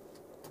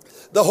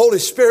the Holy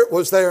Spirit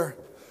was there.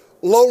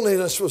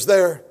 Loneliness was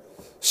there.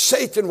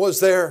 Satan was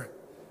there.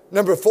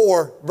 Number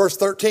 4, verse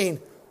 13,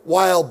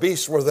 wild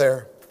beasts were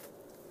there.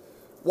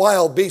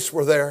 Wild beasts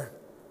were there.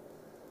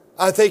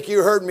 I think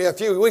you heard me a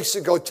few weeks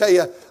ago tell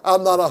you,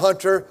 I'm not a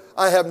hunter.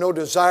 I have no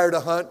desire to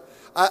hunt.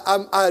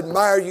 I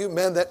admire you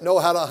men that know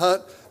how to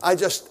hunt.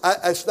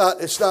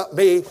 It's not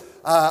me.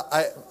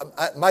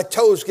 My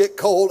toes get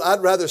cold.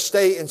 I'd rather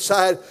stay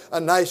inside a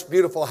nice,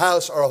 beautiful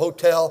house or a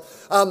hotel.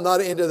 I'm not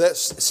into that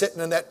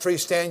sitting in that tree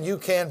stand. You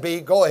can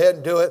be. Go ahead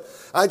and do it.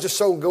 I just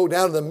so go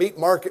down to the meat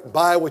market and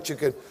buy what you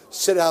could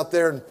sit out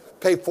there and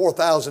pay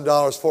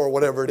 $4,000 for,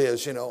 whatever it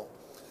is, you know.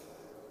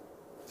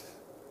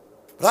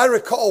 But I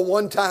recall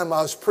one time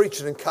I was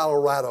preaching in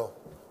Colorado.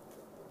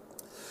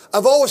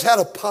 I've always had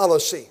a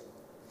policy.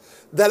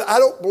 that I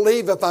don't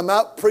believe if I'm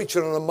out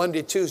preaching on a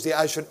Monday, Tuesday,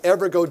 I should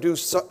ever go do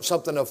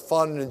something of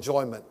fun and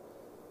enjoyment.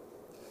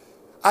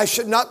 I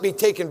should not be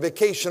taking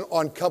vacation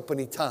on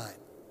company time.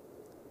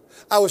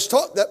 I was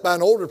taught that by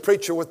an older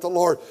preacher with the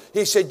Lord.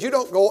 He said, you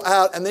don't go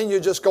out and then you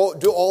just go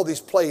do all these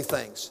play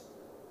things.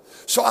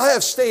 So I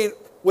have stayed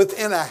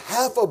within a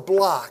half a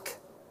block,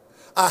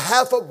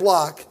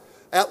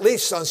 at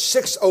least on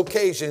 6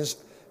 occasions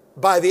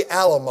by the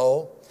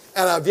Alamo,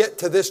 and I've yet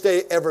to this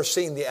day ever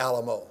seen the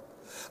Alamo.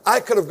 I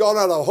could have gone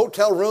out of a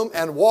hotel room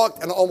and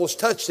walked and almost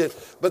touched it,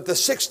 but the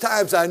 6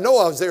 times, I know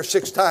I was there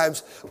 6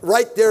 times,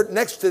 right there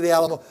next to the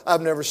Alamo,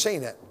 I've never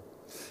seen it.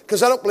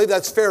 Because I don't believe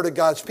that's fair to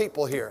God's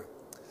people here.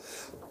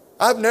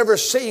 I've never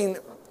seen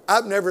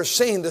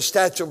the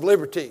Statue of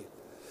Liberty,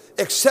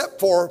 except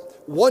for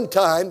one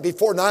time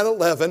before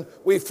 9/11,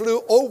 we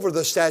flew over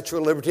the Statue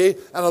of Liberty,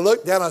 and I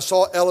looked down, I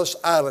saw Ellis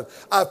Island.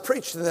 I've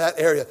preached in that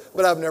area,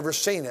 but I've never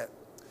seen it.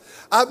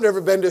 I've never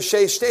been to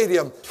Shea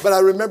Stadium, but I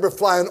remember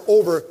flying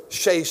over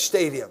Shea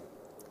Stadium.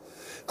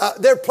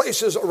 There are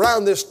places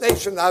around this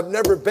nation I've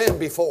never been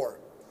before.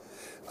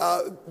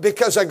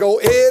 Because I go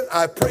in,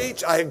 I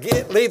preach,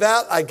 leave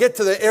out, I get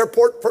to the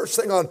airport first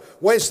thing on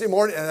Wednesday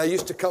morning, and I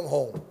used to come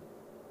home.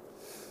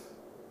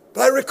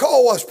 But I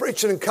recall I was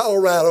preaching in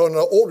Colorado, and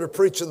an older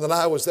preacher than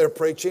I was there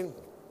preaching.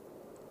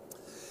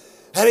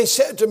 And he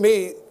said to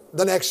me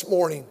the next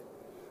morning,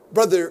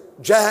 Brother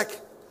Jack,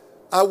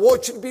 I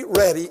want you to be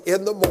ready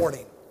in the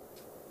morning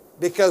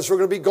because we're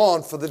going to be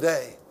gone for the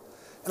day.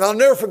 And I'll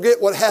never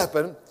forget what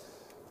happened.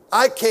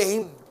 I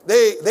came,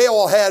 they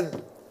all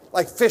had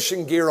like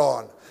fishing gear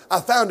on. I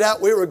found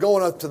out we were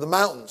going up to the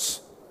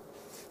mountains.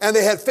 And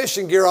they had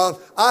fishing gear on.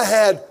 I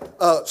had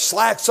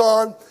slacks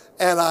on,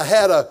 and I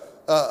had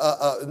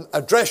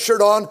a dress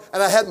shirt on,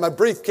 and I had my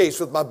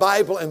briefcase with my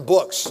Bible and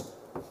books.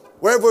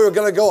 Wherever we were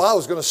going to go, I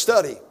was going to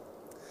study.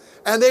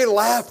 And they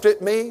laughed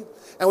at me,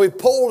 and we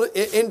pulled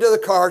into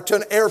the car to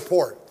an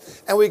airport.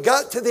 And we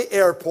got to the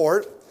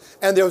airport,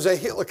 and there was a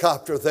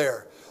helicopter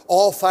there,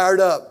 all fired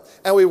up.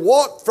 And we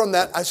walked from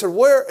that. I said,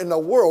 where in the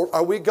world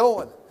are we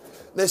going?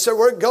 And they said,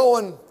 we're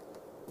going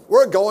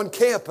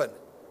camping.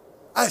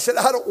 I said,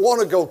 I don't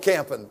want to go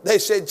camping. They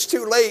said, it's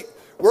too late.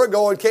 We're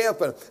going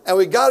camping. And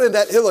we got in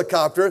that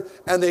helicopter,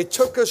 and they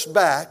took us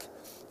back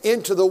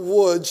into the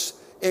woods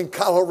in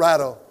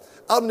Colorado.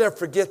 I'll never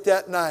forget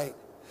that night.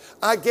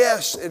 I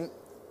guess, and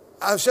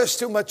I was just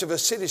too much of a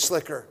city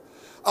slicker.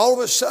 All of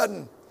a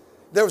sudden,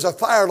 there was a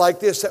fire like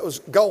this that was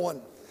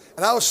going.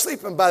 And I was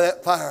sleeping by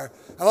that fire.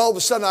 And all of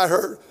a sudden, I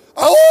heard,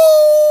 oh!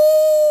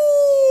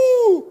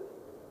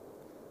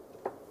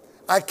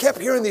 I kept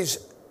hearing these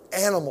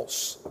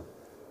animals.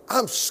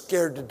 I'm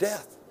scared to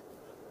death.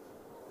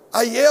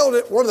 I yelled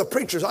at one of the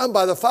preachers. I'm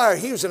by the fire.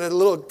 He was in a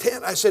little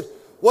tent. I said,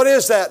 what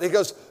is that? And he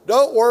goes,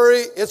 don't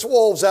worry. It's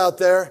wolves out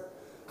there.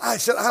 I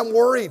said, I'm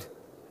worried.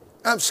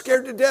 I'm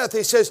scared to death.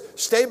 He says,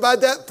 stay by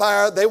that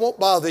fire. They won't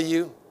bother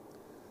you.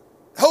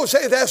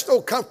 Jose, that's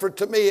no comfort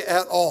to me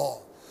at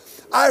all.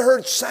 I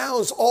heard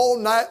sounds all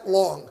night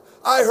long.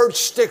 I heard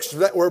sticks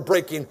that were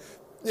breaking.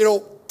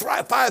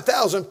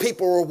 5,000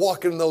 people were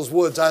walking in those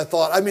woods, I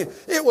thought. I mean,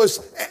 it was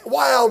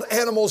wild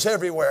animals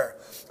everywhere.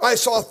 I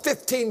saw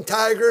 15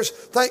 tigers.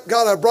 Thank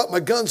God I brought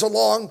my guns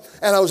along,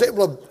 and I was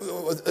able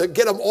to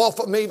get them off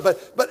of me.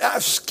 But I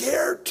was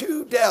scared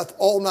to death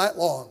all night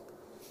long.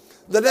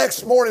 The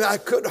next morning, I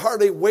could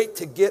hardly wait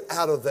to get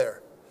out of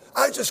there.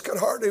 I just could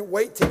hardly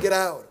wait to get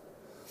out.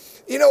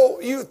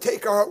 You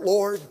take our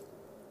Lord,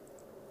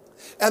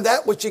 and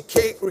that which He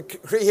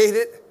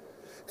created,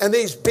 and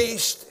these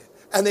beasts,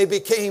 and they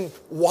became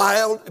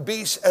wild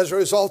beasts as a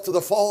result of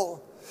the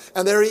fall.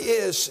 And there He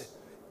is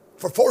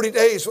for 40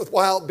 days with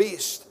wild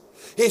beasts.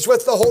 He's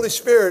with the Holy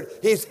Spirit.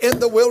 He's in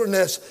the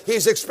wilderness.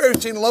 He's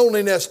experiencing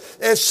loneliness.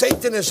 And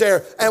Satan is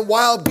there. And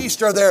wild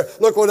beasts are there.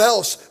 Look what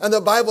else. And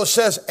the Bible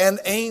says, and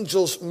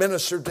angels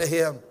ministered to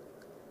Him.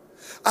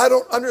 I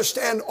don't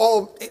understand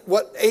all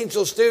what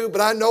angels do,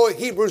 but I know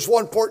Hebrews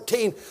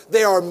 1:14,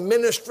 they are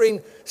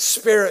ministering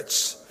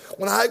spirits.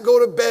 When I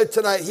go to bed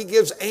tonight, He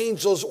gives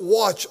angels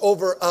watch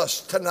over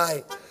us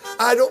tonight.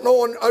 I don't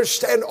know and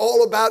understand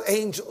all about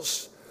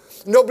angels.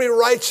 Nobody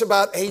writes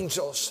about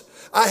angels.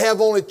 I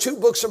have only 2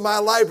 books in my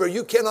library.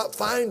 You cannot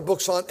find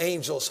books on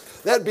angels.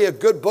 That'd be a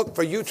good book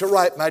for you to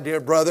write, my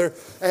dear brother.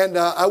 And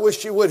I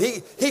wish you would.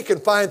 He can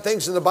find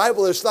things in the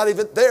Bible that's not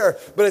even there,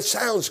 but it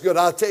sounds good.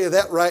 I'll tell you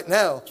that right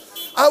now.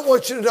 I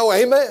want you to know,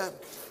 amen,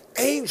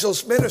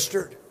 angels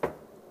ministered.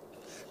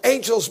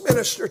 Angels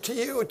minister to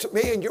you and to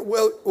me in your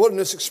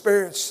wilderness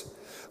experience.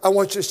 I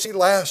want you to see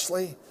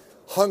lastly,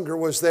 hunger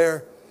was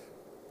there.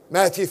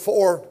 Matthew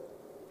 4,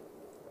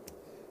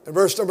 in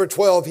verse number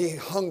 12, He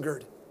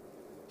hungered.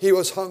 He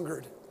was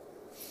hungered.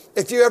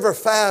 If you ever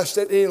fast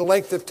at any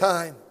length of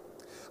time,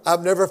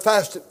 I've never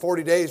fasted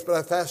 40 days, but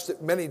I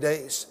fasted many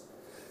days.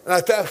 And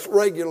I fast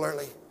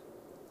regularly.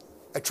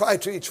 I try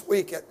to each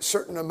week at a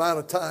certain amount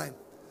of time.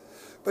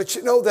 But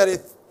you know that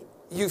if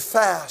you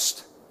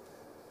fast,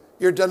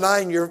 you're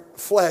denying your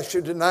flesh,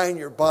 you're denying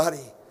your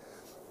body,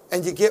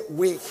 and you get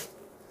weak.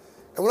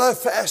 And when I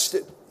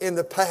fasted in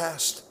the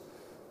past,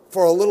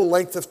 for a little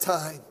length of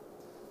time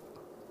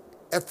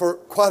and for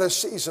quite a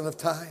season of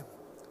time.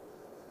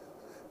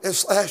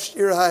 This last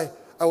year I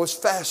was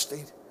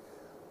fasting,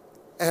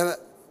 and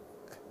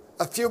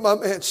a few of my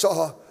men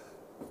saw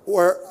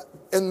where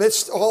in the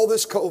midst of all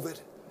this COVID,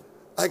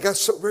 I got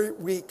so very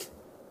weak.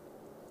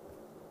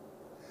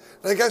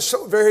 And I got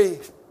so very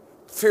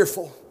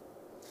fearful.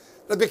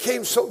 I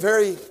became so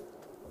very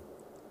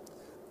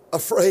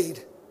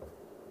afraid.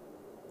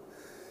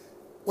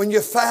 When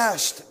you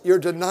fast, you're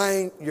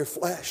denying your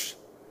flesh.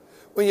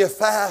 When you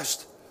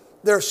fast,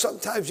 there are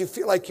sometimes you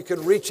feel like you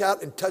can reach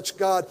out and touch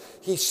God.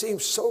 He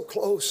seems so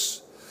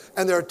close.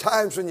 And there are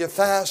times when you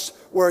fast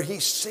where He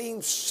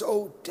seems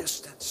so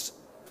distant.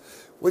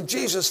 When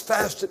Jesus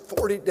fasted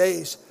 40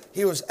 days,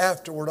 He was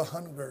afterward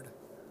hungered.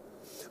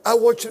 I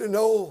want you to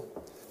know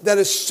that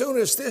as soon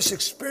as this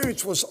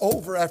experience was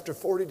over after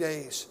 40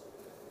 days,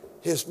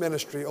 His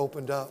ministry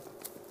opened up.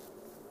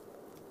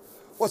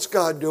 What's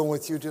God doing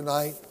with you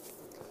tonight?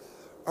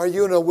 Are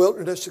you in a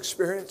wilderness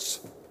experience?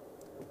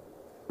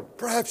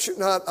 Perhaps you're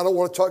not. I don't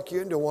want to talk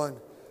you into one,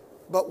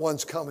 but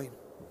one's coming.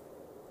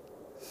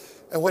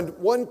 And when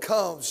one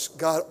comes,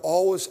 God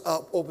always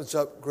opens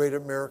up greater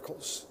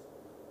miracles.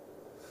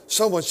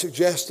 Someone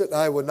suggested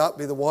I would not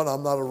be the one.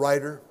 I'm not a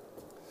writer.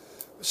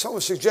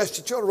 Someone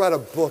suggested you ought to write a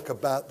book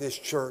about this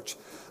church.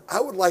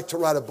 I would like to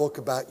write a book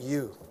about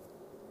you.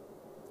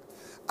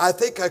 I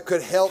think I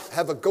could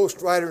have a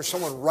ghostwriter or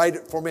someone write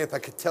it for me if I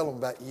could tell them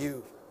about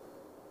you.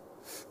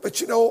 But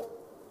you know,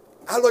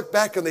 I look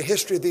back on the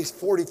history of these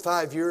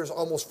 45 years,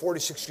 almost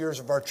 46 years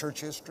of our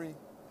church history,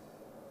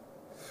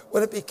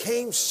 when it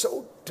became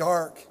so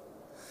dark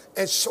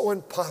and so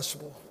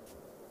impossible.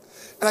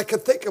 And I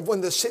could think of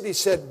when the city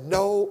said,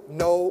 no,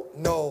 no,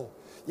 no,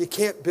 you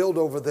can't build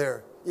over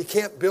there. You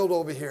can't build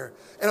over here.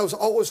 And it was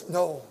always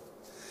no.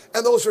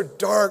 And those are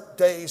dark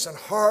days and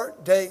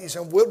hard days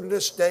and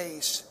wilderness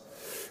days.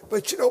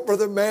 But you know,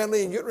 Brother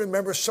Manley, and you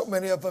remember so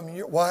many of them, and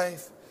your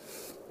wife,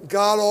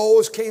 God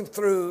always came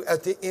through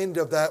at the end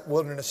of that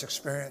wilderness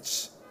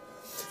experience.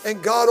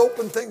 And God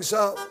opened things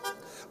up.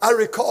 I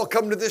recall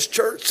coming to this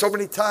church so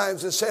many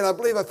times and saying, I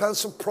believe I found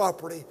some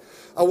property.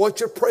 I want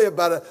you to pray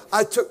about it.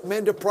 I took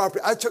men to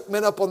property. I took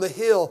men up on the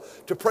hill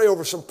to pray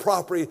over some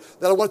property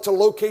that I want to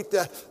locate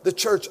the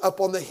church up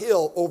on the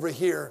hill over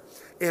here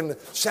in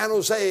San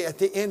Jose at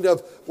the end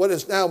of what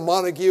is now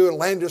Montague and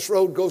Landis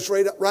Road goes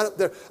right up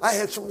there. I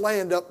had some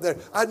land up there.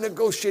 I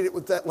negotiated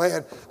with that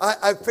land.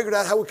 I figured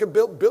out how we could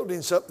build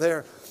buildings up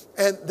there.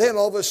 And then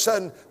all of a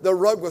sudden, the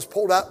rug was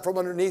pulled out from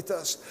underneath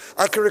us.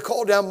 I can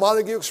recall down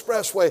Montague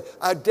Expressway,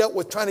 I dealt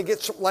with trying to get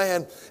some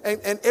land.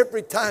 And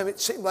every time it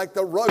seemed like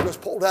the rug was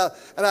pulled out.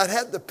 And I'd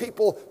had the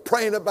people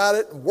praying about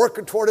it and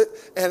working toward it.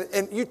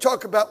 And you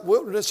talk about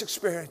wilderness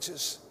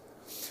experiences.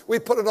 We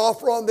put an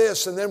offer on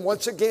this, and then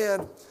once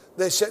again,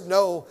 they said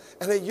no.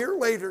 And a year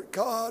later,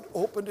 God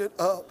opened it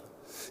up.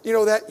 You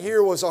know, that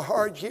year was a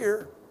hard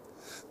year.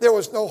 There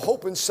was no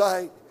hope in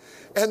sight.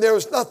 And there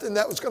was nothing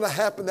that was going to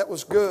happen that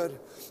was good.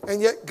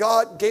 And yet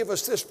God gave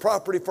us this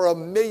property for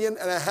 $1.5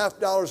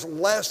 million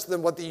less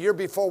than what the year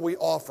before we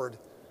offered.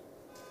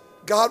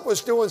 God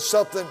was doing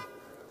something.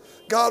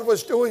 God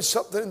was doing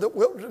something in the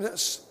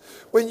wilderness.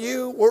 When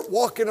you were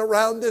walking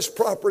around this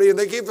property and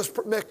they gave us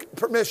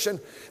permission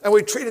and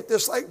we treated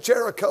this like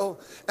Jericho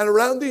and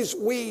around these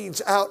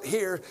weeds out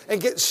here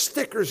and get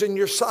stickers in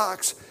your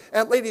socks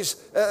and ladies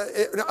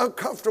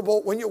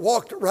uncomfortable when you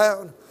walked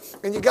around.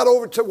 And you got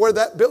over to where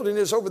that building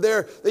is over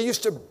there. They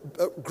used to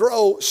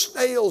grow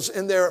snails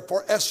in there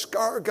for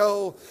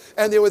escargot.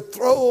 And they would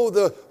throw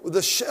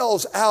the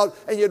shells out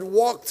and you'd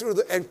walk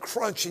through and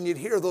crunch and you'd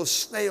hear those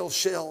snail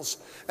shells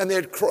and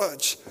they'd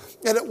crunch.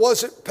 And it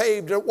wasn't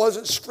paved, and it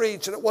wasn't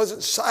streets, and it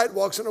wasn't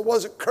sidewalks, and it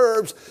wasn't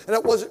curbs, and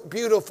it wasn't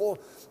beautiful.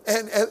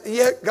 And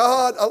yet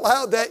God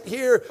allowed that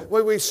year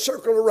when we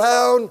circled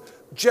around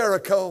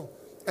Jericho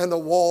and the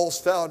walls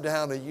fell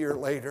down a year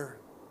later.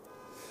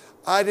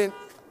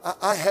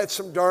 I had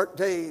some dark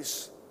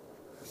days.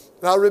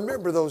 And I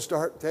remember those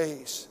dark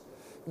days.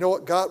 You know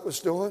what God was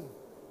doing?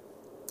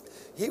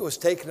 He was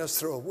taking us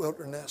through a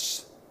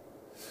wilderness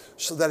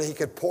so that He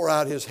could pour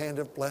out His hand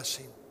of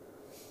blessing.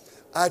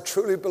 I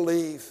truly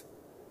believe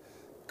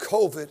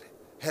COVID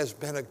has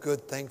been a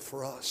good thing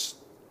for us.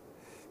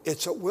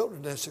 It's a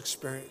wilderness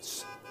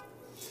experience.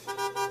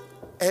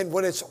 And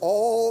when it's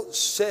all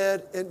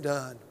said and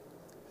done,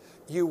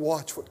 you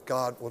watch what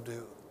God will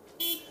do.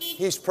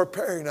 He's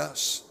preparing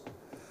us.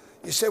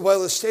 You say, well,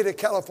 the state of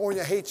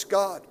California hates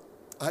God.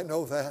 I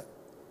know that.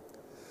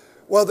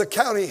 Well, the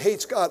county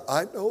hates God.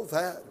 I know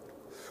that.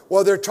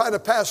 Well, they're trying to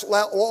pass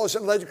laws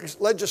and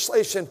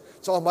legislation.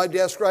 It's on my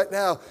desk right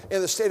now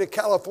in the state of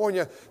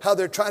California, how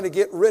they're trying to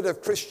get rid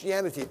of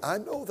Christianity. I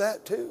know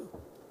that too.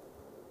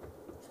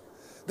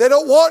 They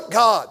don't want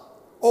God.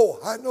 Oh,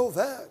 I know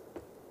that.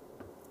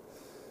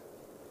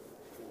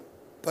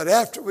 But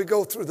after we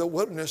go through the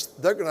wilderness,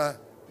 they're going to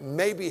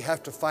maybe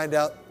have to find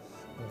out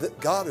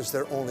that God is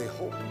their only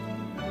hope.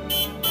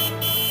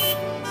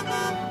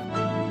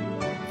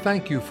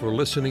 Thank you for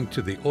listening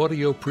to the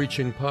audio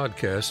preaching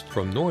podcast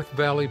from North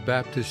Valley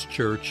Baptist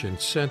Church in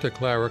Santa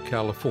Clara,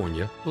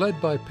 California,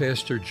 led by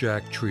Pastor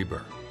Jack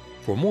Trieber.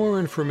 For more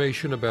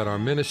information about our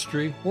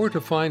ministry or to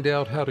find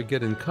out how to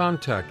get in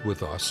contact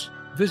with us,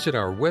 visit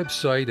our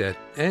website at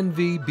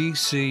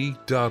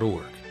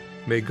nvbc.org.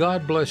 May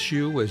God bless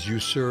you as you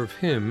serve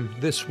Him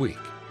this week.